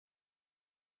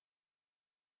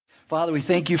Father, we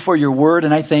thank you for your word,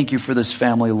 and I thank you for this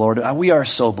family, Lord. We are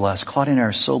so blessed. Claudia and I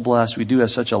are so blessed. We do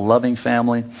have such a loving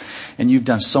family, and you've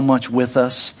done so much with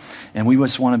us, and we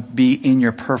just want to be in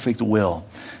your perfect will.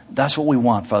 That's what we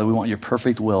want, Father. We want your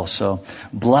perfect will. So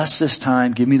bless this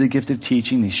time. Give me the gift of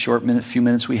teaching, these few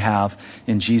minutes we have.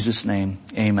 In Jesus' name,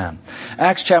 amen.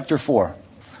 Acts chapter 4.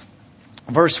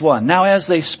 Verse 1, now as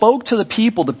they spoke to the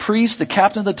people, the priests, the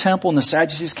captain of the temple, and the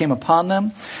Sadducees came upon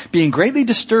them, being greatly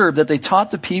disturbed that they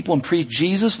taught the people and preached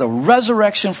Jesus, the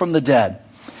resurrection from the dead.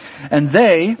 And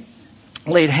they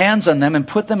laid hands on them and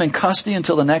put them in custody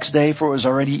until the next day, for it was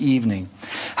already evening.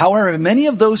 However, many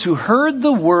of those who heard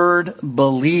the word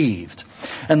believed,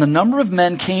 and the number of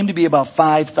men came to be about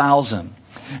 5,000.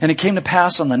 And it came to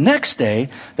pass on the next day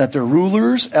that the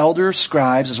rulers, elders,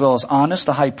 scribes, as well as Annas,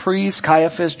 the high priest,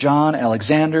 Caiaphas, John,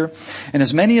 Alexander, and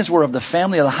as many as were of the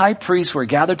family of the high priest were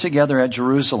gathered together at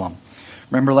Jerusalem.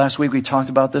 Remember last week we talked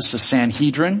about this, the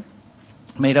Sanhedrin,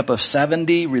 made up of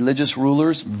 70 religious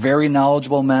rulers, very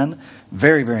knowledgeable men,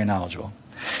 very, very knowledgeable.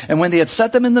 And when they had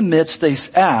set them in the midst, they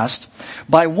asked,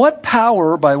 by what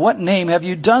power, by what name have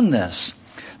you done this?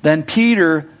 Then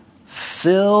Peter,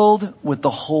 filled with the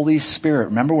Holy Spirit.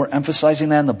 Remember, we're emphasizing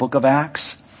that in the book of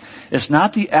Acts. It's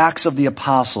not the Acts of the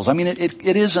Apostles. I mean, it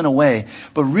is in a way,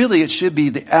 but really it should be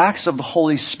the Acts of the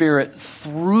Holy Spirit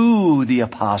through the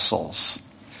Apostles.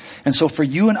 And so for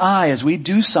you and I, as we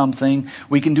do something,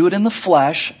 we can do it in the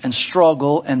flesh and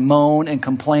struggle and moan and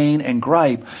complain and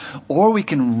gripe, or we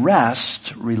can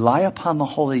rest, rely upon the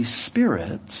Holy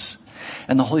Spirit,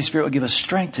 and the Holy Spirit will give us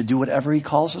strength to do whatever He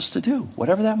calls us to do,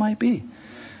 whatever that might be.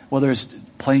 Whether it's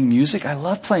playing music, I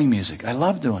love playing music. I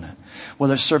love doing it.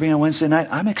 Whether it's serving on Wednesday night,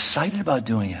 I'm excited about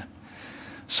doing it.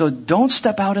 So don't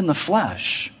step out in the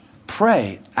flesh.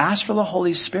 Pray. Ask for the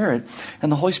Holy Spirit.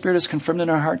 And the Holy Spirit is confirmed in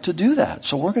our heart to do that.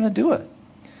 So we're going to do it.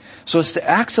 So it's the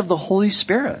acts of the Holy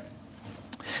Spirit.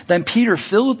 Then Peter,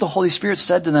 filled with the Holy Spirit,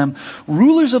 said to them,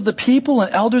 rulers of the people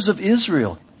and elders of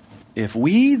Israel, if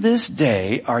we this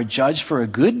day are judged for a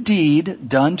good deed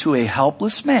done to a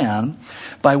helpless man,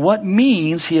 by what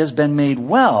means he has been made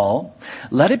well,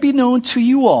 let it be known to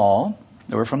you all,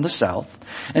 that we're from the south,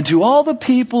 and to all the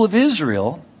people of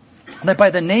Israel, that by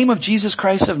the name of Jesus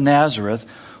Christ of Nazareth,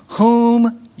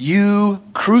 whom you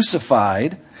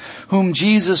crucified, whom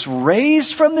Jesus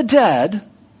raised from the dead,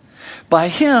 by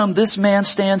him this man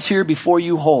stands here before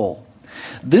you whole.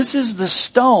 This is the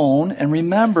stone, and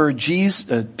remember,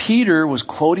 Peter was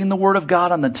quoting the Word of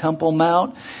God on the Temple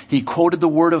Mount. He quoted the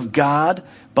Word of God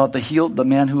about the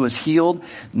man who was healed.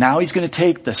 Now he's going to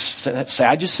take the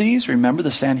Sadducees. Remember,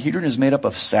 the Sanhedrin is made up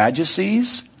of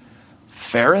Sadducees,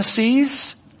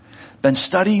 Pharisees. Been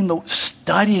studying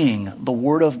the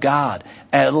Word of God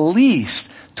at least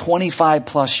 25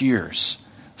 plus years.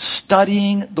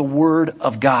 Studying the Word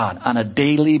of God on a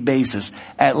daily basis,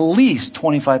 at least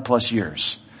 25 plus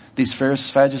years. These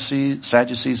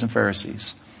Sadducees and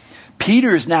Pharisees.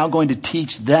 Peter is now going to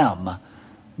teach them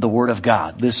the Word of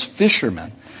God. This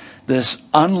fisherman, this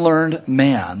unlearned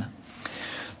man.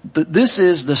 This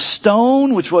is the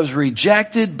stone which was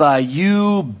rejected by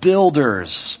you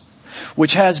builders,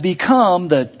 which has become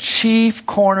the chief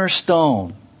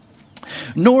cornerstone.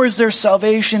 Nor is there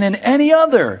salvation in any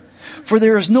other. For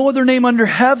there is no other name under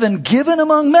heaven given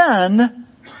among men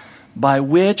by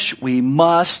which we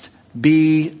must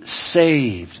be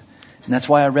saved. And that's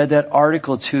why I read that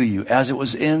article to you as it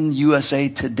was in USA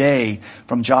Today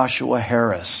from Joshua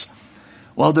Harris.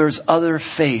 Well, there's other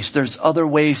faiths. There's other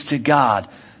ways to God.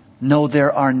 No,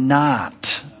 there are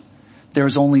not.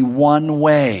 There's only one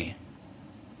way.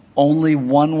 Only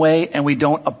one way, and we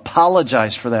don't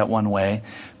apologize for that one way.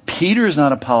 Peter's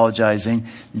not apologizing.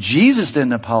 Jesus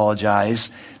didn't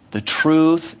apologize. The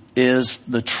truth is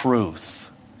the truth.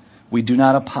 We do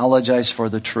not apologize for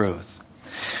the truth.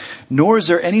 Nor is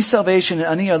there any salvation in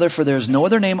any other, for there is no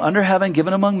other name under heaven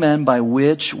given among men by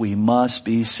which we must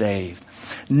be saved.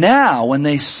 Now, when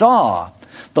they saw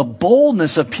the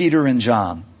boldness of Peter and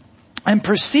John and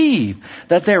perceived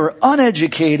that they were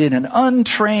uneducated and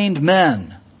untrained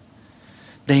men,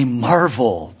 they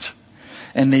marveled.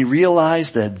 And they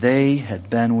realized that they had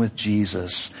been with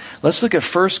Jesus. Let's look at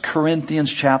 1 Corinthians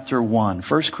chapter 1.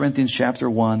 1 Corinthians chapter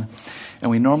 1.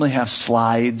 And we normally have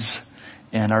slides.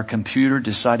 And our computer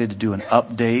decided to do an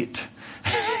update.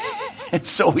 And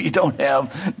so we don't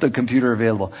have the computer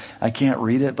available. I can't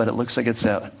read it, but it looks like it's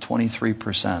at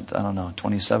 23%. I don't know,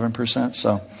 27%.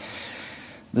 So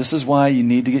this is why you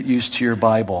need to get used to your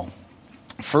Bible.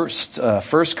 1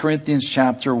 Corinthians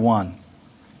chapter 1.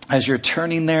 As you're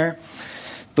turning there,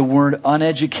 the word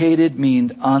uneducated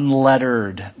means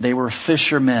unlettered. They were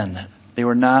fishermen. They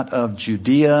were not of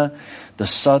Judea. The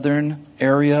southern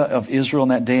area of Israel in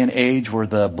that day and age were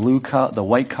the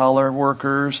white collar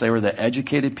workers. They were the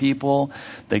educated people.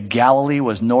 The Galilee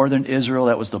was northern Israel.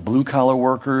 That was the blue collar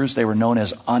workers. They were known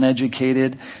as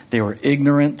uneducated. They were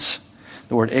ignorant.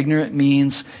 The word ignorant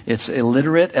means it's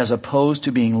illiterate as opposed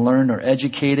to being learned or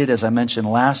educated, as I mentioned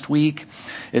last week.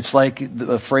 It's like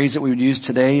the phrase that we would use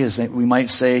today is that we might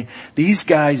say, these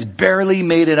guys barely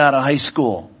made it out of high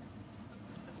school.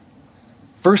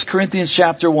 1 Corinthians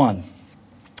chapter 1.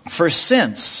 For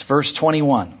since, verse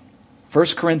 21. 1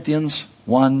 Corinthians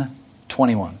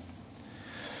 1:21.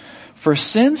 For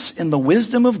since in the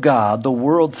wisdom of God, the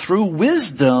world through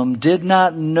wisdom did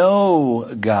not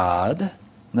know God.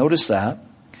 Notice that.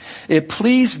 It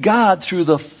pleased God through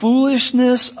the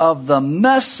foolishness of the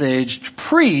message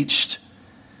preached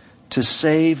to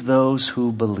save those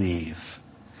who believe.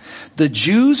 The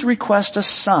Jews request a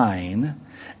sign,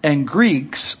 and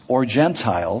Greeks or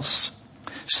Gentiles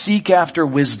seek after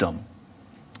wisdom.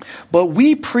 But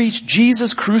we preach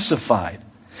Jesus crucified.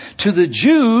 To the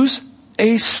Jews,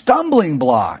 a stumbling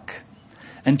block,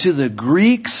 and to the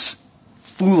Greeks,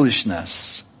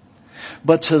 foolishness.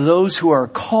 But to those who are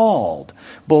called,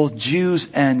 both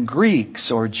Jews and Greeks,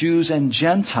 or Jews and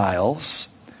Gentiles,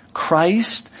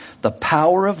 Christ, the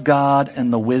power of God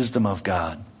and the wisdom of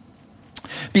God.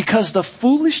 Because the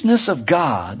foolishness of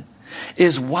God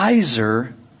is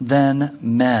wiser than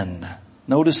men.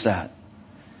 Notice that.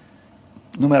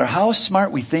 No matter how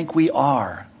smart we think we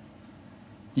are,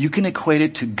 you can equate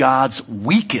it to God's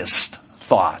weakest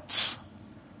thoughts.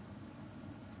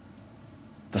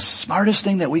 The smartest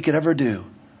thing that we could ever do.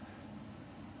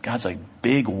 God's like,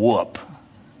 big whoop.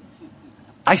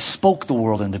 I spoke the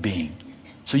world into being.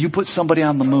 So you put somebody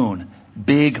on the moon.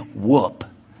 Big whoop.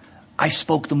 I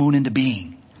spoke the moon into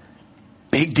being.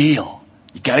 Big deal.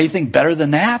 You got anything better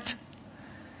than that?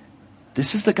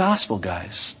 This is the gospel,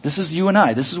 guys. This is you and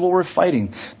I. This is what we're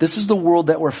fighting. This is the world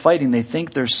that we're fighting. They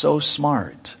think they're so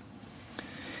smart.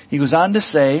 He goes on to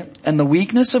say, and the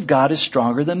weakness of God is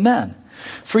stronger than men.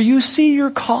 For you see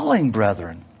your calling,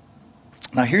 brethren.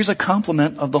 Now here's a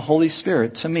compliment of the Holy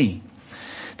Spirit to me.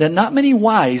 That not many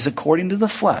wise according to the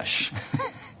flesh,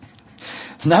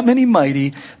 not many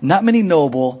mighty, not many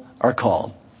noble are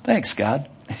called. Thanks, God.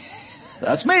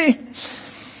 That's me.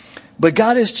 But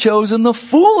God has chosen the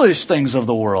foolish things of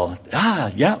the world.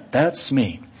 That's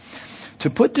me. To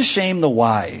put to shame the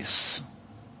wise.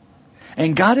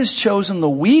 And God has chosen the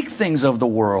weak things of the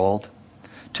world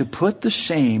to put to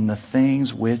shame the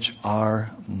things which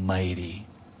are mighty.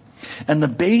 And the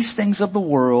base things of the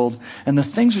world and the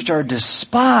things which are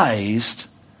despised,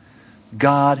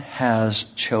 God has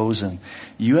chosen.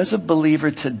 You as a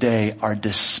believer today are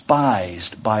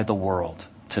despised by the world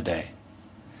today.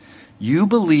 You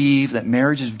believe that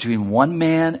marriage is between one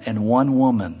man and one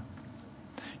woman.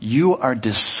 You are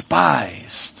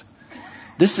despised.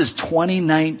 This is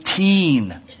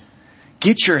 2019.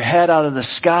 Get your head out of the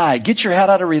sky. Get your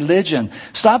head out of religion.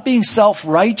 Stop being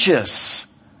self-righteous.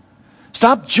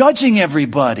 Stop judging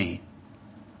everybody.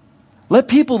 Let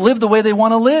people live the way they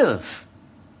want to live.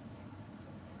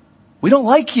 We don't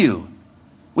like you.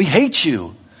 We hate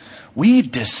you. We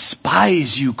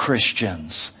despise you,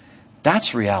 Christians.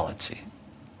 That's reality.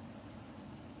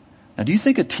 Now, do you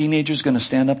think a teenager is going to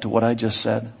stand up to what I just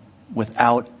said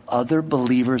without other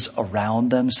believers around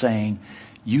them saying,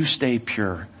 you stay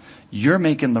pure. You're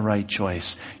making the right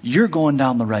choice. You're going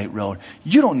down the right road.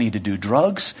 You don't need to do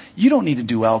drugs. You don't need to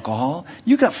do alcohol.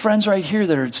 You got friends right here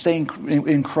that are staying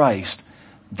in Christ.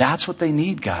 That's what they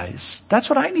need, guys. That's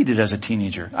what I needed as a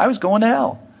teenager. I was going to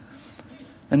hell.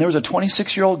 And there was a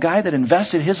 26-year-old guy that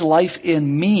invested his life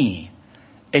in me.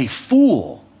 A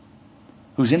fool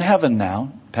who's in heaven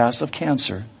now, passed of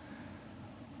cancer.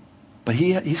 But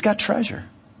he's got treasure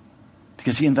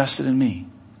because he invested in me.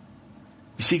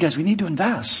 You see, guys, we need to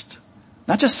invest.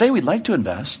 Not just say we'd like to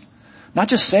invest. Not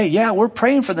just say, yeah, we're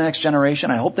praying for the next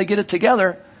generation. I hope they get it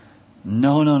together.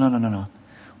 No.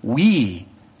 We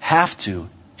have to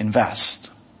invest.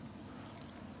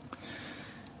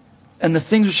 And the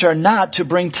things which are not, to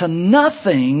bring to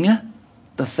nothing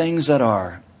the things that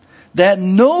are. That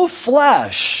no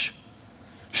flesh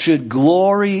should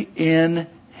glory in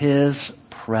his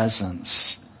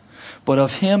presence. But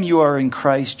of him you are in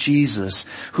Christ Jesus,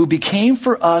 who became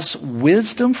for us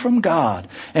wisdom from God,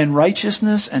 and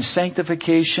righteousness and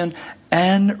sanctification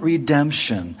and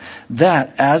redemption.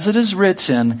 That, as it is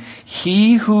written,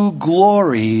 he who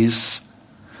glories,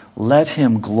 let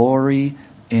him glory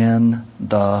in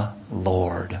the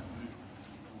Lord.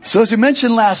 So as we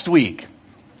mentioned last week,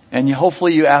 and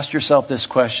hopefully you asked yourself this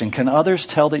question, can others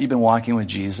tell that you've been walking with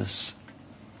Jesus?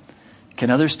 Can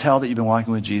others tell that you've been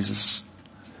walking with Jesus?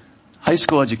 High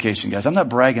school education, guys. I'm not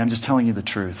bragging. I'm just telling you the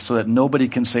truth so that nobody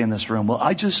can say in this room, well,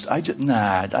 I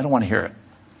don't want to hear it.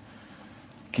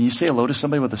 Can you say hello to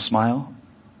somebody with a smile?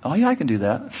 Oh yeah, I can do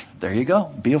that. There you go.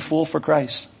 Be a fool for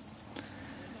Christ.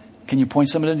 Can you point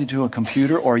somebody to a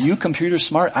computer? Or are you computer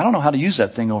smart? I don't know how to use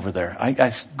that thing over there.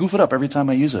 I goof it up every time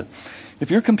I use it.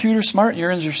 If you're computer smart and you're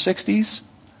in your 60s,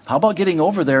 how about getting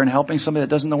over there and helping somebody that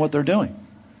doesn't know what they're doing?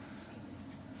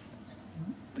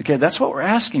 Okay, that's what we're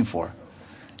asking for.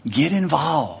 Get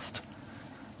involved.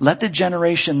 Let the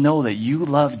generation know that you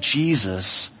love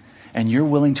Jesus and you're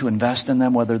willing to invest in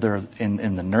them, whether they're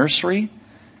in the nursery.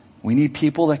 We need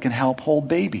people that can help hold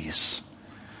babies.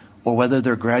 Or whether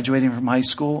they're graduating from high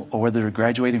school or whether they're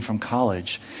graduating from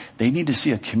college. They need to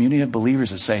see a community of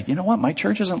believers that say, you know what, my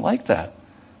church isn't like that.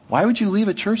 Why would you leave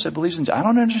a church that believes in Jesus? I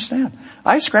don't understand.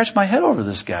 I scratched my head over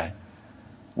this guy.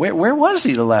 Where was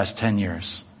he the last 10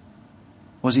 years?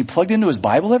 Was he plugged into his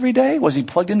Bible every day? Was he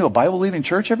plugged into a Bible-believing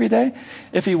church every day?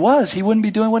 If he was, he wouldn't be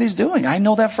doing what he's doing. I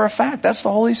know that for a fact. That's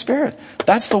the Holy Spirit.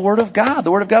 That's the Word of God. The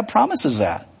Word of God promises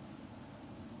that.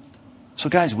 So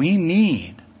guys, we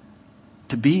need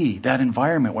to be that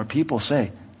environment where people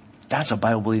say, that's a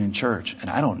Bible-believing church, and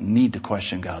I don't need to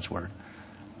question God's Word.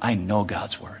 I know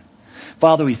God's Word.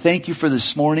 Father, we thank you for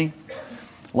this morning.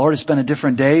 Lord, it's been a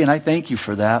different day, and I thank you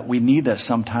for that. We need that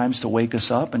sometimes to wake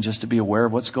us up and just to be aware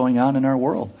of what's going on in our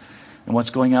world and what's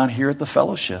going on here at the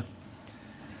fellowship.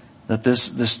 That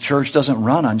this church doesn't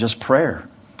run on just prayer.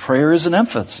 Prayer is an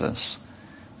emphasis,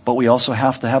 but we also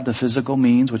have to have the physical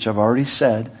means, which I've already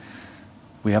said.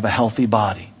 We have a healthy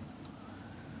body.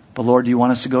 But Lord, do you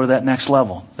want us to go to that next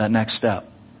level, that next step?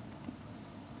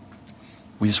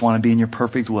 We just want to be in your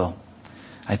perfect will.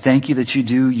 I thank you that you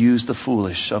do use the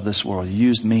foolish of this world. You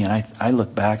used me, and I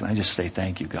look back and I just say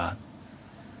thank you, God.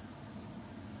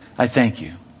 I thank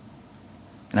you.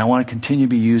 And I want to continue to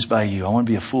be used by you. I want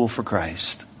to be a fool for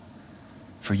Christ.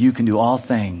 For you can do all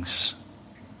things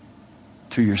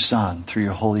through your Son, through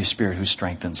your Holy Spirit who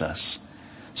strengthens us.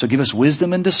 So give us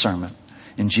wisdom and discernment.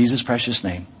 In Jesus' precious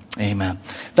name. Amen.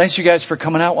 Thanks you guys for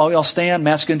coming out. While we all stand,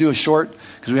 Matt's going to do a short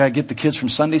because we got to get the kids from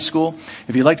Sunday school.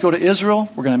 If you'd like to go to Israel,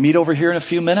 we're going to meet over here in a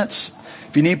few minutes.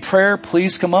 If you need prayer,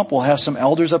 please come up. We'll have some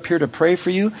elders up here to pray for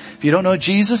you. If you don't know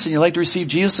Jesus and you'd like to receive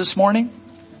Jesus this morning,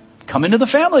 come into the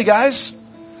family, guys.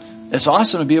 It's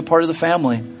awesome to be a part of the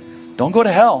family. Don't go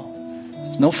to hell.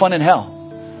 There's no fun in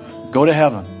hell. Go to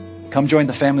heaven. Come join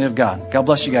the family of God. God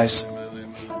bless you guys.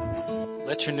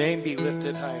 Let your name be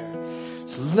lifted higher.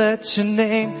 So let your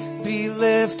name be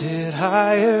lifted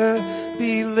higher,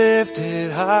 be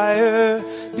lifted higher,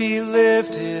 be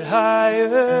lifted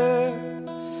higher.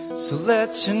 So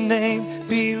let your name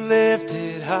be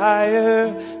lifted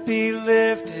higher, be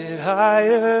lifted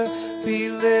higher, be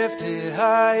lifted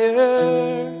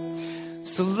higher.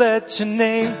 So let your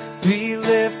name be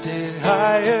lifted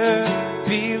higher,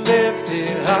 be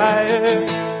lifted higher,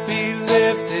 be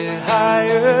lifted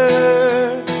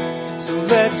higher. So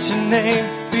let your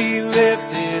name be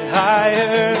lifted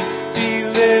higher, be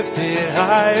lifted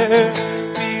higher,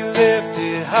 be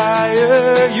lifted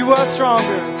higher. You are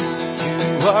stronger,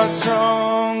 you are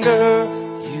stronger,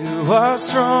 you are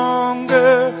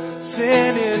stronger.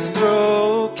 Sin is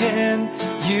broken,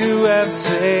 you have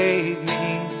saved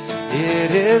me.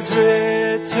 It is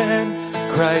written,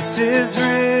 Christ is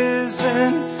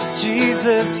risen.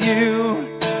 Jesus,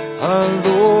 you are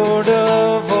Lord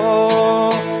of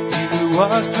all. You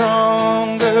are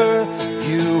stronger,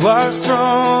 you are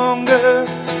stronger.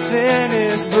 Sin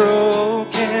is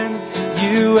broken,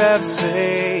 you have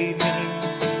saved me.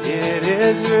 It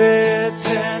is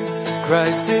written,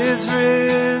 Christ is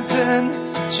risen.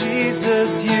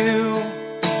 Jesus, you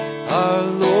are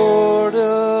Lord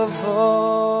of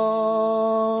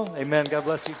all. Amen. God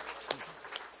bless you.